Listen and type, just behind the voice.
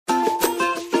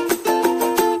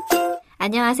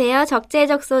안녕하세요.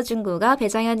 적재적소 중국어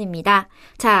배정현입니다.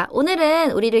 자,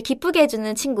 오늘은 우리를 기쁘게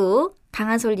해주는 친구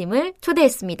강한솔님을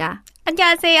초대했습니다.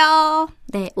 안녕하세요.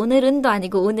 네, 오늘은도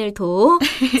아니고 오늘도.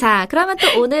 자, 그러면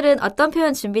또 오늘은 어떤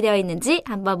표현 준비되어 있는지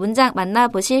한번 문장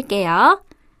만나보실게요.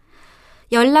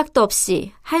 연락도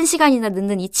없이 1시간이나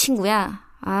늦는 이 친구야.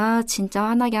 아, 진짜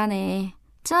화나게 하네.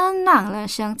 真让人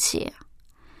生气.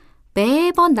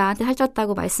 매번 나한테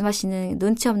살쪘다고 말씀하시는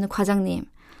눈치 없는 과장님.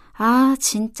 아,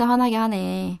 진짜 화나게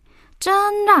하네.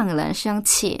 真让人生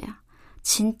气.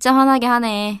 진짜 화나게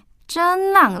하네.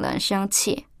 真让人生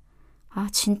气. 아,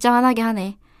 진짜 화나게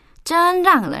하네. 真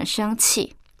让人生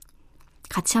气.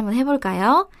 같이 한번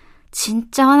해볼까요?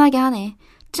 진짜 화나게 하네.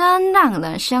 真让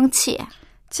人生气.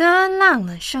 真让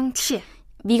人生气.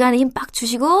 미간에 힘 빡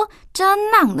주시고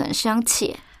真让人生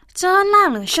气. 真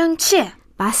让人生气.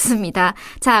 맞습니다.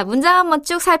 자, 문장 한번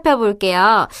쭉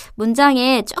살펴볼게요.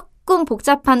 문장에 조금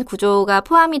복잡한 구조가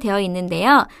포함이 되어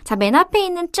있는데요. 자, 맨 앞에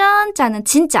있는 쩐자는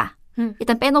진짜.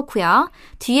 일단 빼놓고요.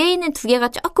 뒤에 있는 두 개가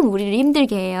조금 우리를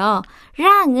힘들게 해요.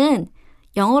 랑은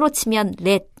영어로 치면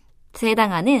let에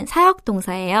해당하는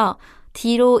사역동사예요.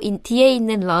 뒤에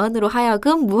있는 런으로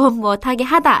하여금 무엇 하게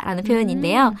하다라는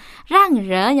표현인데요.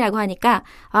 랑런이라고 하니까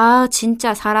아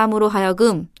진짜 사람으로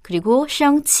하여금 그리고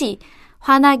生气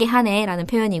화나게 하네라는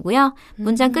표현이고요.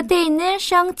 문장 끝에 있는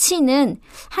生气는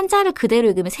한자를 그대로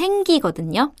읽으면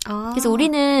생기거든요. 그래서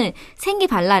우리는 생기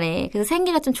발랄해. 그래서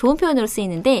생기가 좀 좋은 표현으로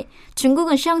쓰이는데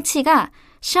중국은 生气가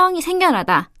生이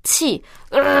생겨나다, 치,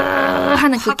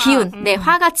 하는 그 기운, 네,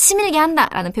 화가 치밀게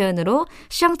한다라는 표현으로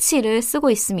生气를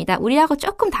쓰고 있습니다. 우리하고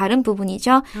조금 다른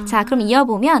부분이죠. 자, 그럼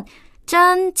이어보면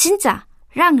真, 진짜,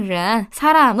 让人,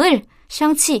 사람을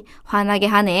生气, 화나게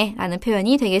하네 라는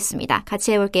표현이 되겠습니다.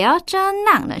 같이 해볼게요. 真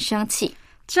让人生气.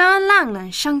 真让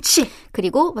人生气.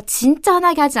 그리고 뭐 진짜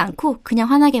화나게 하지 않고 그냥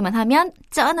화나게만 하면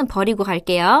真은 버리고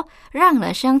갈게요. 让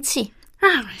人生气.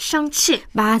 让人生气.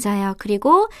 맞아요.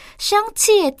 그리고 生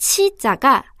气의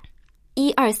치자가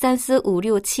 1, 2, 3, 4, 5,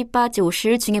 6, 7, 8, 9,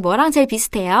 10 중에 뭐랑 제일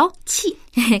비슷해요? 치.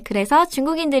 그래서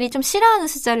중국인들이 좀 싫어하는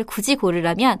숫자를 굳이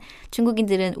고르라면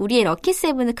중국인들은 우리의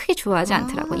럭키7을 크게 좋아하지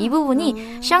않더라고요. 이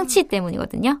부분이 生气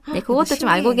때문이거든요. 네, 그것도 좀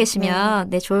알고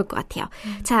계시면 네, 좋을 것 같아요.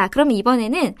 자, 그러면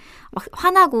이번에는 막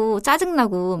화나고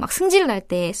짜증나고 막 승질 날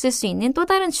때 쓸 수 있는 또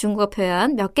다른 중국어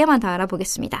표현 몇 개만 더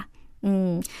알아보겠습니다.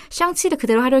 生气를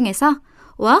그대로 활용해서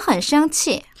我很生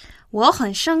气. 我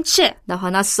很生气. 나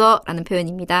화났어 라는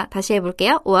표현입니다. 다시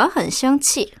해볼게요. 我很生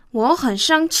气. 我很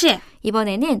生气.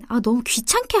 이번에는 너무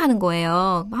귀찮게 하는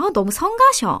거예요. 너무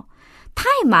성가셔. 太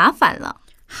麻烦了.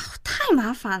 太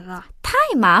麻烦了.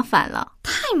 太麻烦了.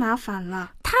 太麻烦了.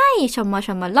 太什么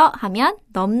什么了 하면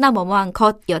넘나 뭐뭐한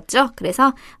것이었죠.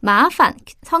 그래서 麻烦,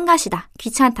 성가시다,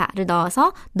 귀찮다를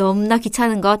넣어서 넘나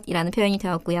귀찮은 것이라는 표현이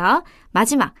되었고요.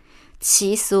 마지막,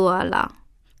 气死我了.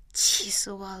 气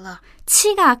死我了.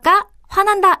 치가 아까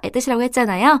화난다의 뜻이라고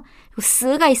했잖아요.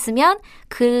 쓰가 있으면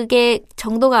그게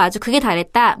정도가 아주 극에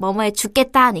달했다. 뭐뭐에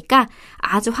죽겠다 하니까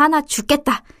아주 화나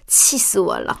죽겠다. 气死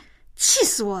我了. 气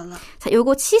死我了. 자,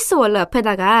 요거 气死我了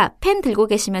옆에다가 펜 들고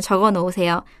계시면 적어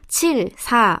놓으세요. 7,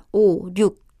 4, 5,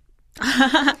 6.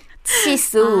 7,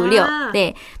 4, 5, 6.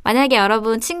 네. 만약에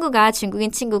여러분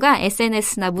중국인 친구가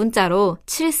SNS나 문자로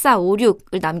 7, 4, 5,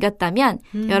 6을 남겼다면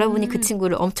여러분이 그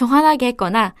친구를 엄청 화나게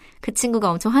했거나 그 친구가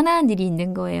엄청 화나는 일이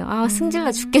있는 거예요.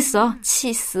 승질나 죽겠어.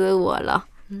 气死我了.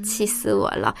 气死我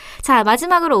了. 자,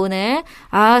 마지막으로 오늘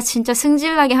진짜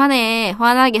승질나게 하네.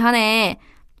 화나게 하네.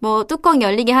 뭐 뚜껑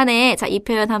열리게 하네. 자, 이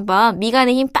표현 한번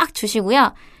미간에 힘 빡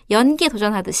주시고요. 연기에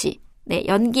도전하듯이. 네,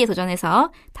 연기에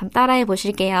도전해서 한번 따라해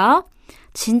보실게요.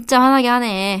 진짜 화나게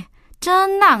하네.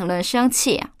 真让人生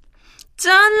气.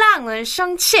 真让人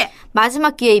生气.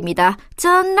 마지막 기회입니다.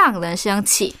 真让人生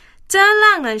气. 真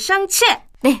让人生气.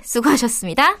 네,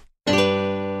 수고하셨습니다.